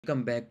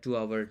Welcome back to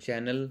our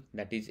channel,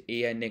 that is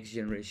AI next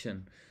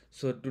generation.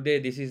 So today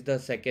this is the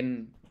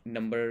second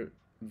number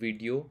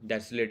video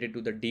that's related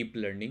to the deep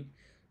learning.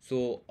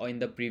 So in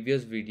the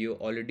previous video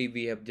already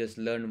we have just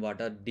learned what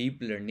are deep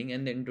learning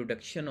and the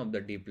introduction of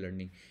the deep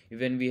learning.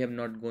 Even we have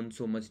not gone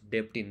so much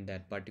depth in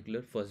that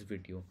particular first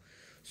video.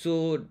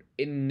 So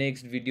in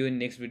next video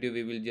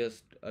we will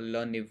just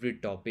learn every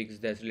topics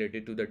that's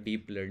related to the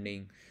deep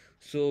learning.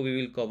 So we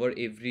will cover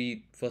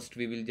every first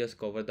we will just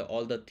cover the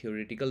all the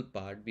theoretical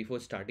part before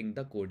starting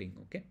the coding.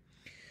 Okay,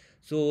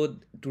 so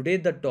today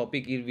the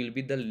topic will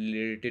be the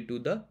related to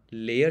the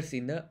layers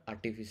in the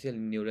artificial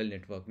neural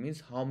network,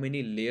 means how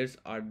many layers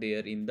are there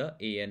in the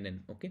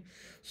ANN. Okay,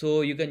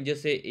 so you can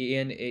just say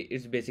ANN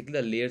is basically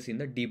the layers in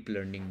the deep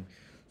learning.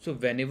 So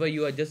whenever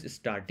you are just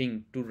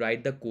starting to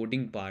write the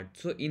coding part,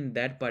 so in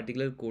that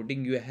particular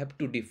coding you have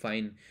to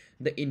define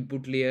the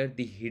input layer,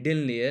 the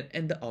hidden layer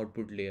and the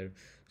output layer.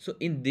 So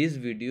in this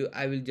video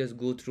I will just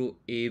go through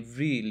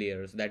every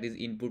layers, that is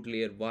input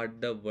layer,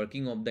 what the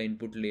working of the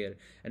input layer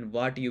and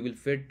what you will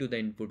fit to the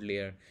input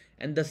layer.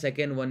 And the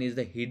second one is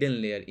the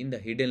hidden layer. In the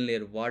hidden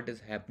layer what is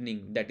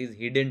happening that is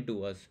hidden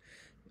to us,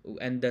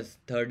 and the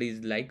third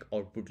is like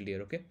output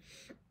layer. Okay,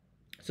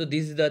 so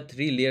these are the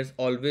three layers.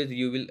 Always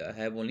you will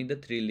have only the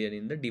three layer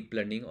in the deep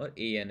learning or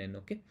ANN.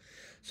 Okay,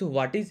 so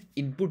what is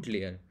input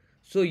layer?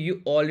 So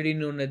you already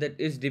know that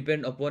it's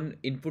depend upon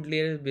input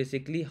layer,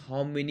 basically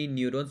how many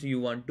neurons you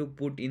want to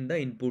put in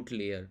the input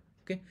layer.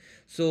 Okay,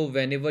 so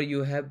whenever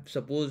you have,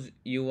 suppose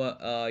you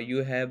are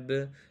you have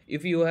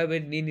if you have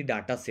any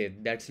data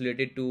set that's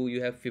related to,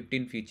 you have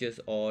 15 features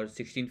or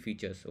 16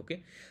 features.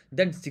 Okay,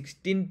 then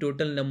 16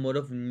 total number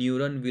of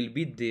neuron will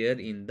be there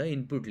in the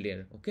input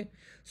layer. Okay,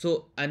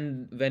 so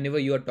and whenever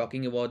you are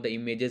talking about the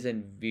images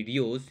and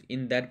videos,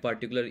 in that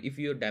particular, if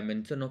your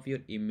dimension of your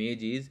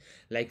image is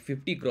like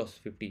 50 cross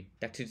 50,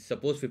 that's it,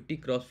 suppose 50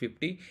 cross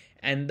 50,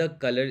 and the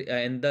color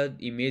and the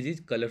image is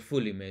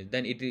colorful image,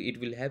 then it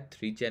will have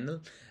three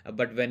channel.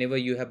 But whenever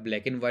you have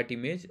black and white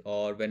image,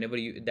 or whenever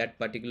you that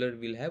particular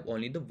will have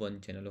only the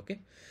one channel. Okay,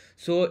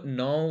 so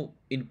now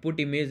input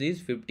image is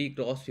 50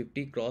 cross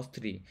 50 cross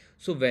 3.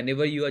 So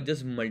whenever you are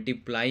just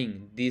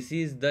multiplying, this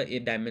is the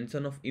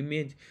dimension of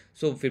image.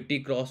 So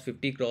 50 cross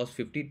 50 cross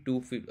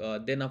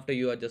 52, then after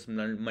you are just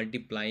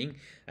multiplying,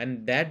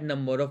 and that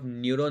number of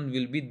neuron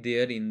will be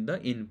there in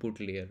the input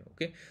layer.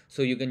 Okay,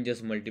 so you can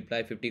just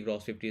multiply 50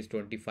 cross 50 is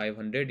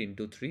 2500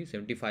 into 3,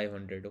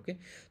 7500. Okay,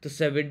 so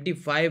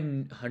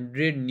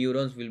 7500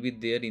 neurons will be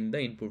there in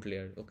the input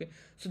layer. Okay,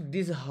 so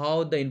this is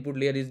how the input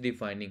layer is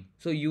defining.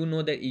 So you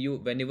know that you,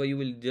 whenever you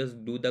will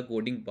just do the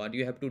coding part,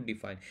 you have to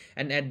define,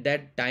 and at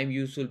that time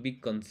you should be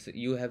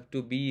you have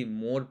to be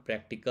more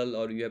practical,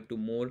 or you have to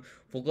more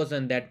focus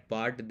on that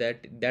part,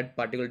 that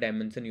particular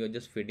dimension you are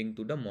just feeding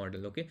to the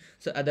model. Okay,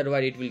 so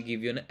otherwise it will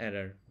give you an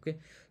error. Okay,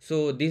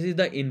 so this is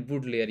the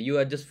input layer, you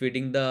are just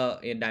feeding the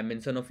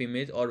dimension of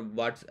image or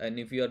what's, and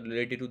if you are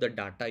related to the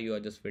data, you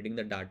are just feeding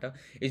the data.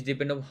 It's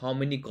depend on how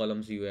many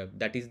columns you have,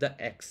 that is the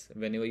X.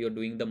 Whenever you're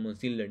doing the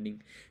machine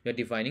learning, you're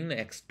defining the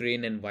X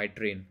train and Y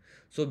train.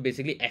 So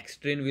basically X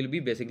train will be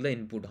basically the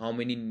input, how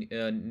many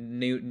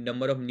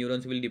number of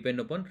neurons will depend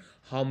upon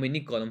how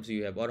many columns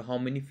you have or how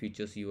many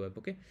features you have.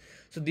 Okay,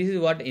 so this is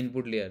what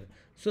input layer.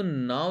 So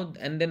now,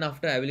 and then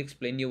after I will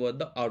explain you about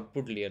the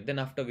output layer, then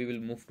after we will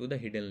move to the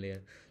hidden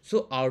layer.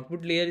 So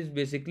output layer is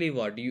basically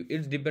what you,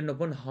 it's depend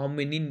upon how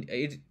many,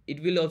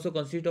 it will also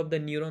consist of the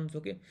neurons.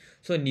 Okay,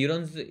 so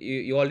neurons,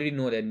 you already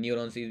know that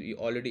neurons is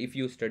already, if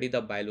you study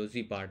the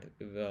biology part,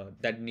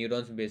 that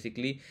neurons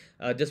basically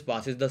just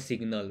passes the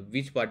signal,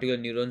 which particular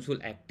neurons will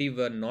active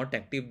or not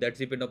active, that's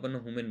depend upon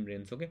human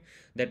brains. Okay,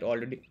 that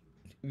already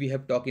we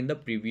have talked in the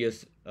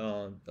previous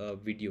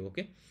video.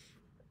 Okay,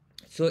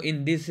 so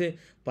in this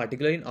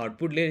particular in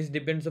output layer, it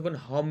depends upon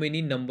how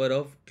many number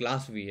of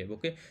class we have.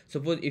 Okay,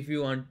 suppose if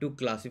you want to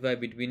classify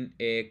between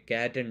a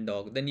cat and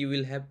dog, then you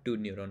will have two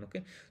neuron.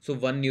 Okay, so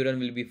one neuron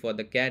will be for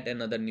the cat,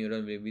 another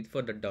neuron will be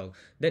for the dog.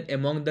 Then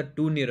among the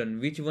two neuron,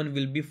 which one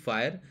will be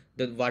fire,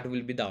 then what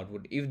will be the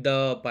output? If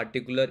the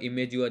particular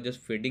image you are just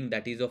feeding,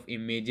 that is of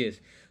images,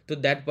 so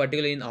that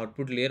particular in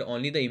output layer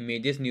only the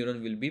images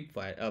neuron will be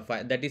fire,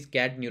 that is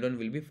cat neuron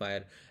will be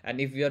fire. And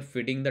if you are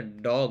feeding the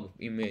dog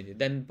image,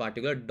 then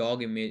particular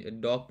dog image,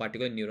 dog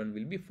particular neuron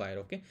will be fire.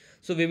 Okay,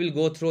 so we will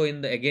go through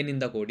in the again in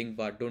the coding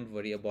part, don't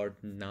worry about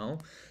now.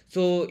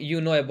 So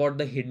you know about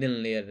the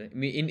hidden layer,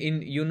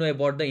 in you know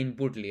about the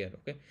input layer.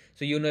 Okay,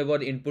 so you know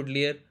about the input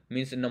layer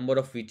means number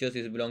of features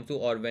is belongs to,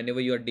 or whenever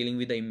you are dealing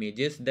with the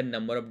images, then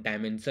number of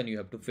dimension you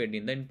have to feed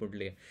in the input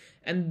layer.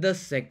 And the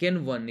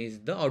second one is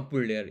the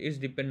output layer, is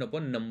depend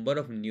upon number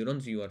of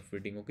neurons you are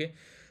feeding. Okay,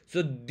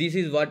 So this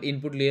is what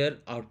input layer,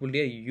 output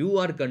layer, you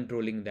are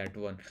controlling that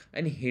one.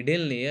 And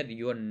hidden layer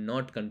you are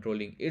not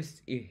controlling,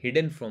 it's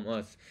hidden from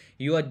us.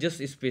 You are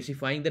just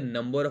specifying the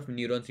number of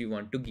neurons you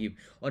want to give,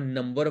 or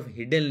number of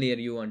hidden layer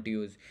you want to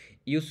use.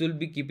 You should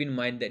be keep in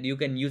mind that you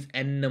can use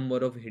n number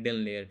of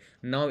hidden layer.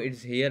 Now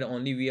it's here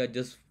only, we are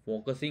just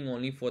focusing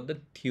only for the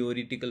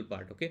theoretical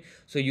part. Okay,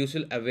 so you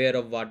should aware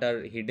of what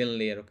are hidden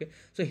layer. Okay,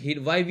 so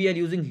why we are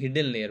using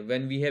hidden layer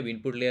when we have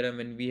input layer and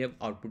when we have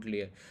output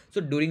layer?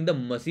 So during the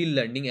machine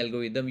learning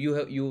algorithm,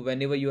 you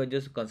whenever you are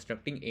just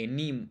constructing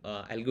any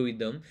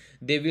algorithm,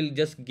 they will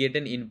just get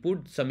an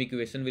input, some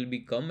equation will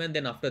become, and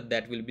then after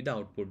that will be the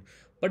output.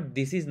 But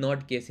this is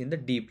not case in the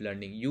deep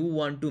learning. You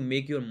want to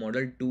make your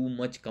model too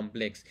much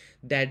complex,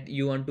 that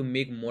you want to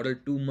make model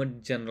too much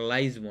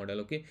generalized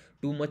model. Okay,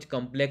 too much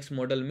complex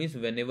model means,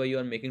 whenever you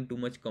are making too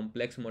much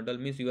complex model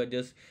means, you are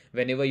just,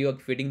 whenever you are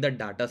feeding the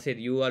data set,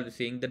 you are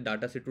saying the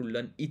data set to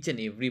learn each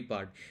and every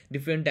part.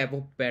 Different type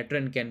of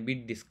pattern can be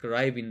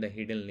described in the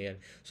hidden layer.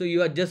 So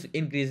you are just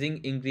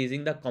increasing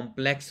the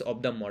complex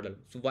of the model.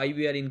 So why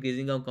we are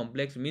increasing our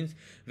complex means,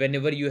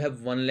 whenever you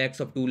have 1 lakhs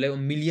of 2 lakh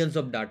millions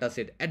of data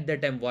set, at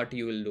that time what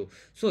you will do?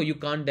 So you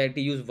can't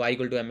directly use y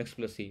equal to mx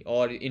plus c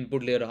or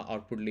input layer or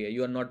output layer.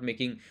 You are not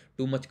making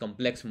too much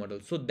complex model.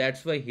 So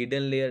that's why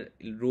hidden layer,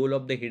 role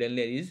of the hidden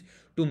layer is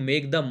to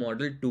make the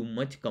model too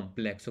much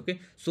complex. Okay,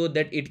 so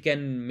that it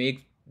can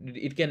make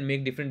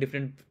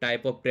different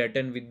type of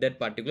pattern with that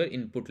particular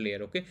input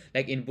layer. Okay,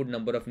 like input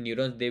number of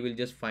neurons, they will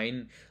just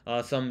find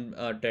some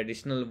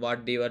traditional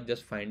what they were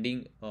just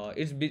finding.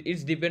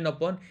 It's depend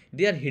upon,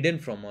 they are hidden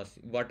from us.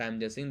 What I'm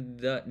just saying,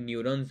 the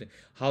neurons,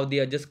 how they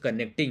are just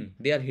connecting,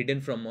 they are hidden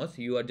from us.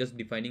 You are just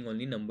defining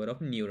only number of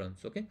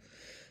neurons. Okay,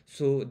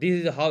 so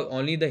this is how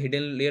only the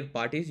hidden layer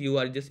part is. You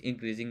are just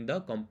increasing the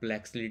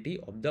complexity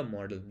of the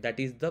model. That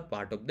is the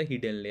part of the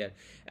hidden layer.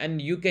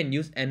 And you can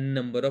use n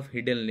number of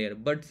hidden layer,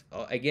 but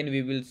again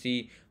we will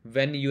see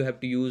when you have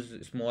to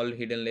use small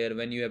hidden layer,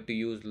 when you have to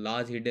use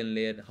large hidden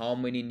layer, how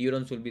many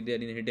neurons will be there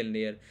in hidden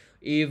layer.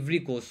 Every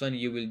question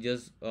you will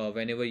just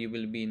whenever you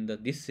will be in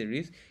this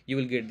series, you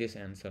will get this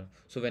answer.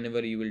 So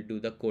whenever you will do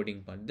the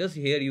coding part, just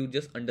here you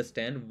just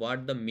understand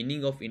what the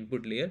meaning of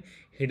input layer,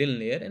 hidden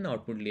layer and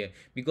output layer.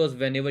 Because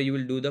whenever you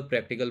will do the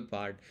practical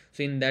part,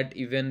 so in that,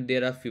 even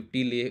there are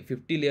 50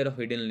 layer of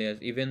hidden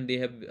layers. Even they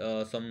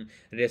have some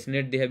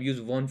resonate, they have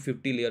used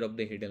 150 layer of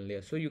the hidden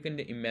layer. So you can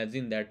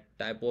imagine that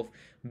type of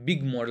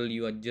big model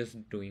you are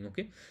just doing.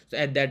 Okay, so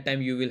at that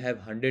time you will have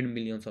 100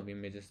 millions of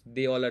images.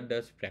 They all are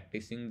just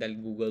practicing that.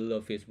 Google or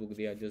Facebook,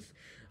 they are just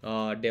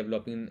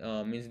developing,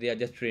 means they are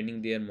just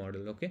training their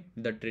model. Okay,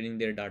 the training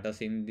their data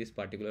in this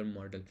particular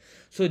model.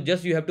 So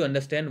just you have to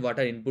understand what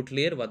are input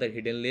layer, what are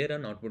hidden layer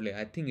and output layer.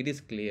 I think it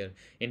is clear.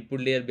 Input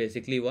layer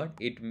basically what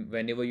it,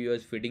 whenever you are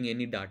feeding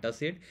any data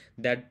set,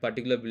 that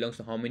particular belongs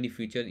to how many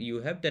features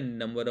you have, the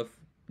number of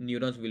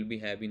neurons will be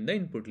have in the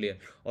input layer,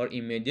 or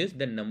images,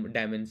 the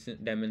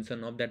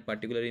dimension of that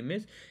particular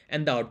image.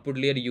 And the output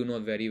layer, you know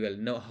very well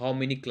now how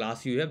many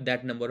class you have,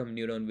 that number of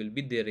neuron will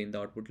be there in the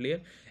output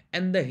layer.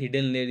 And the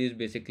hidden layer is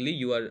basically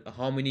you are,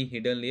 how many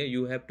hidden layer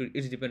you have to,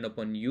 it's depend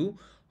upon you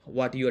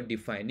what you are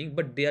defining,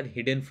 but they are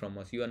hidden from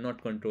us. You are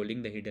not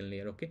controlling the hidden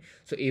layer. Okay,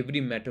 so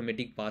every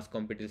mathematic pass,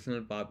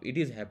 computational path, it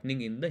is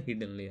happening in the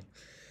hidden layer.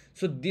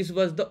 So this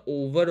was the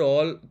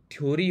overall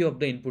theory of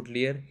the input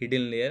layer,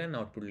 hidden layer and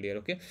output layer.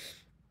 Okay,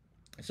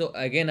 so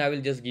again I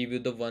will just give you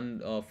the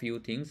one few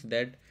things,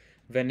 that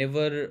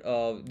whenever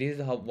this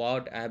is how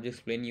what I have just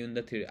explained you in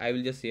the theory. I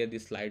will just share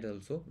this slide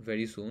also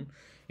very soon.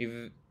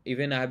 If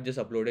even I have just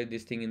uploaded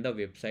this thing in the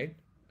website,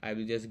 I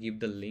will just give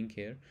the link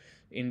here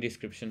in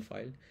description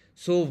file.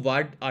 So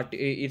what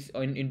it's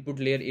on input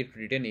layer, it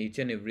written each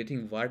and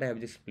everything what I have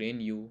just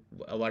explained you,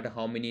 what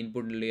how many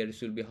input layers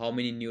will be, how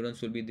many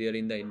neurons will be there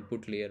in the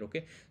input layer.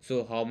 Okay,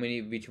 so how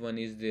many, which one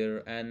is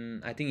there.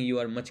 And I think you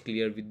are much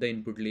clear with the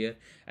input layer,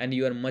 and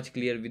you are much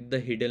clear with the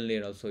hidden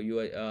layer also. You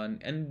are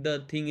and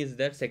the thing is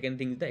that second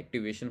thing is the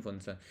activation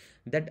function,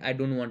 that I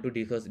don't want to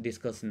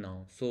discuss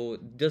now. So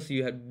just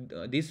you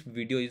have this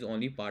video is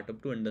only part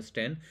of to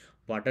understand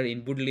what are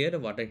input layer,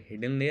 what are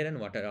hidden layer and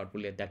what are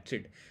output layer. That's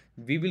it.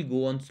 We will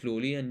go on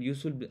slowly and you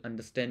should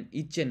understand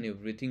each and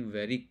everything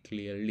very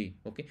clearly.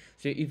 Okay,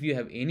 so if you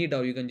have any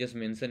doubt, you can just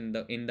mention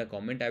in the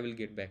comment. I will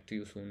get back to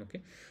you soon.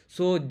 Okay,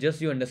 so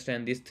just you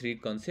understand these three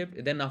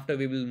concept, then after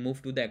we will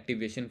move to the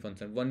activation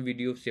function. One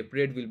video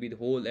separate will be the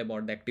whole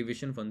about the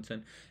activation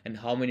function, and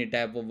how many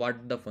type of,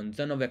 what the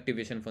function of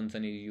activation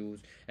function is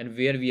used, and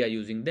where we are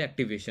using the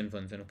activation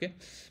function. Okay,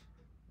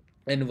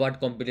 and what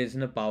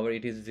computational power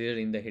it is there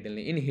in the hidden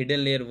layer. In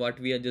hidden layer, what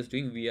we are just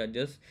doing, we are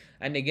just,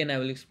 and again I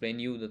will explain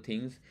you the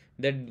things,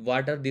 that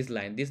what are these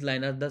line. These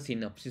line are the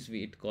synapses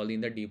we it call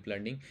in the deep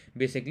learning.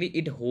 Basically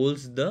it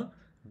holds the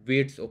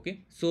weights.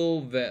 Okay,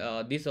 so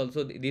this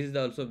is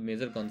also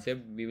major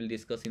concept we will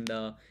discuss in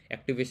the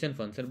activation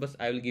function, but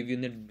I will give you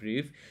in a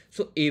brief.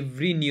 So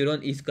every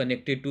neuron is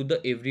connected to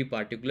the every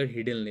particular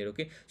hidden layer.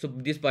 Okay, so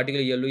this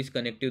particular yellow is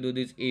connected to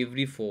this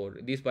every four,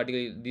 this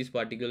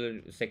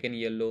particular second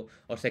yellow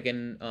or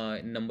second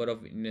number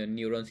of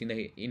neurons in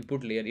the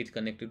input layer is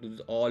connected to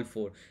this all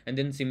four, and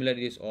then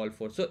similarly is all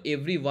four. So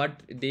every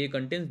what they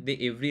contains, they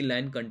every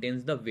line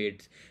contains the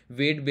weights.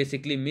 Weight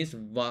basically means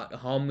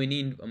how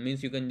many,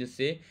 means you can just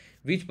say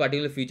which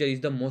particular feature is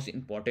the most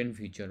important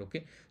feature.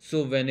 Okay,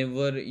 so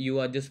whenever you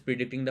are just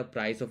predicting the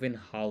price of an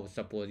house,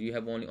 suppose you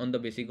have only on the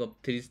basic of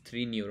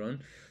three neuron,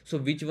 so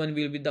which one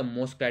will be the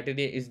most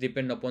criteria is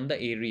depend upon the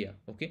area.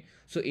 Okay,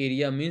 so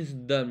area means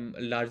the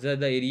larger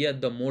the area,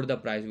 the more the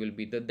price will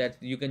be. That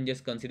you can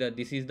just consider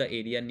this is the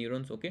area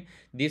neurons. Okay,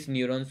 this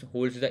neurons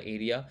holds the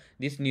area,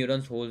 this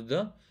neurons holds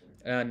the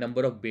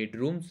number of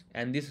bedrooms,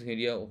 and this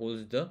area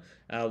holds the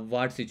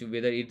what situation,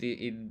 whether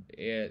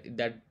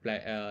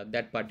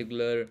that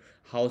particular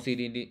house, it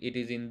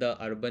is in the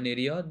urban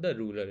area or the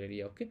rural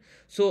area. Okay,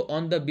 so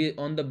on the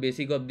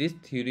basic of this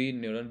theory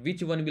neuron,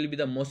 which one will be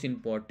the most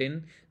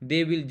important,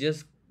 they will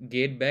just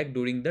get back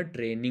during the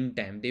training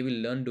time. They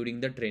will learn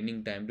during the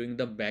training time, during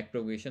the back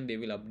propagation they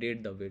will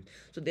update the weight.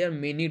 So there are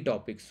many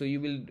topics, so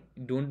you will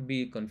don't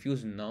be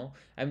confused now.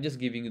 I'm just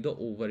giving you the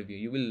overview.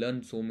 You will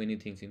learn so many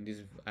things in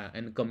this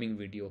and coming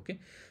video. Okay,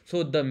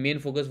 so the main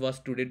focus was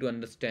today to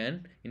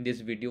understand in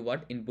this video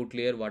what input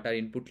layer, what are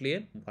input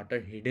layer, what are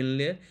hidden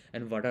layer,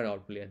 and what are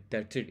output layer.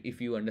 That's it. If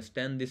you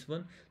understand this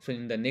one, so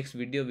in the next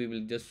video we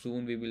will just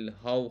soon we will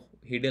how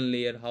hidden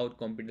layer, how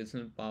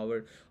computational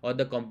power or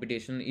the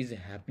computation is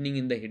happening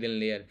in the hidden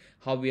layer,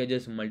 how we are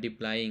just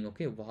multiplying.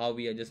 Okay, how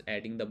we are just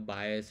adding the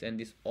bias, and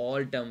this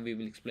all term we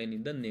will explain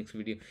in the next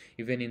video,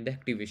 even in the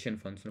activation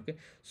function. Okay,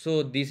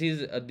 so this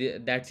is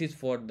that is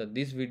for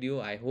this video.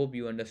 I hope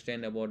you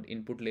understand about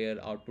input layer,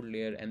 output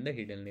layer, and the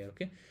hidden layer.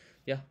 Okay,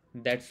 yeah,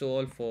 that's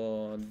all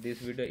for this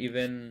video.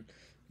 Even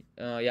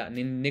yeah,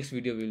 in next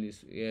video we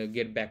will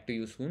get back to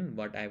you soon,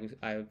 but I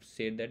have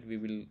said that we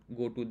will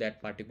go to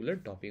that particular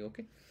topic.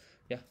 Okay,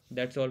 yeah,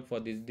 that's all for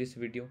this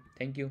video.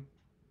 Thank you.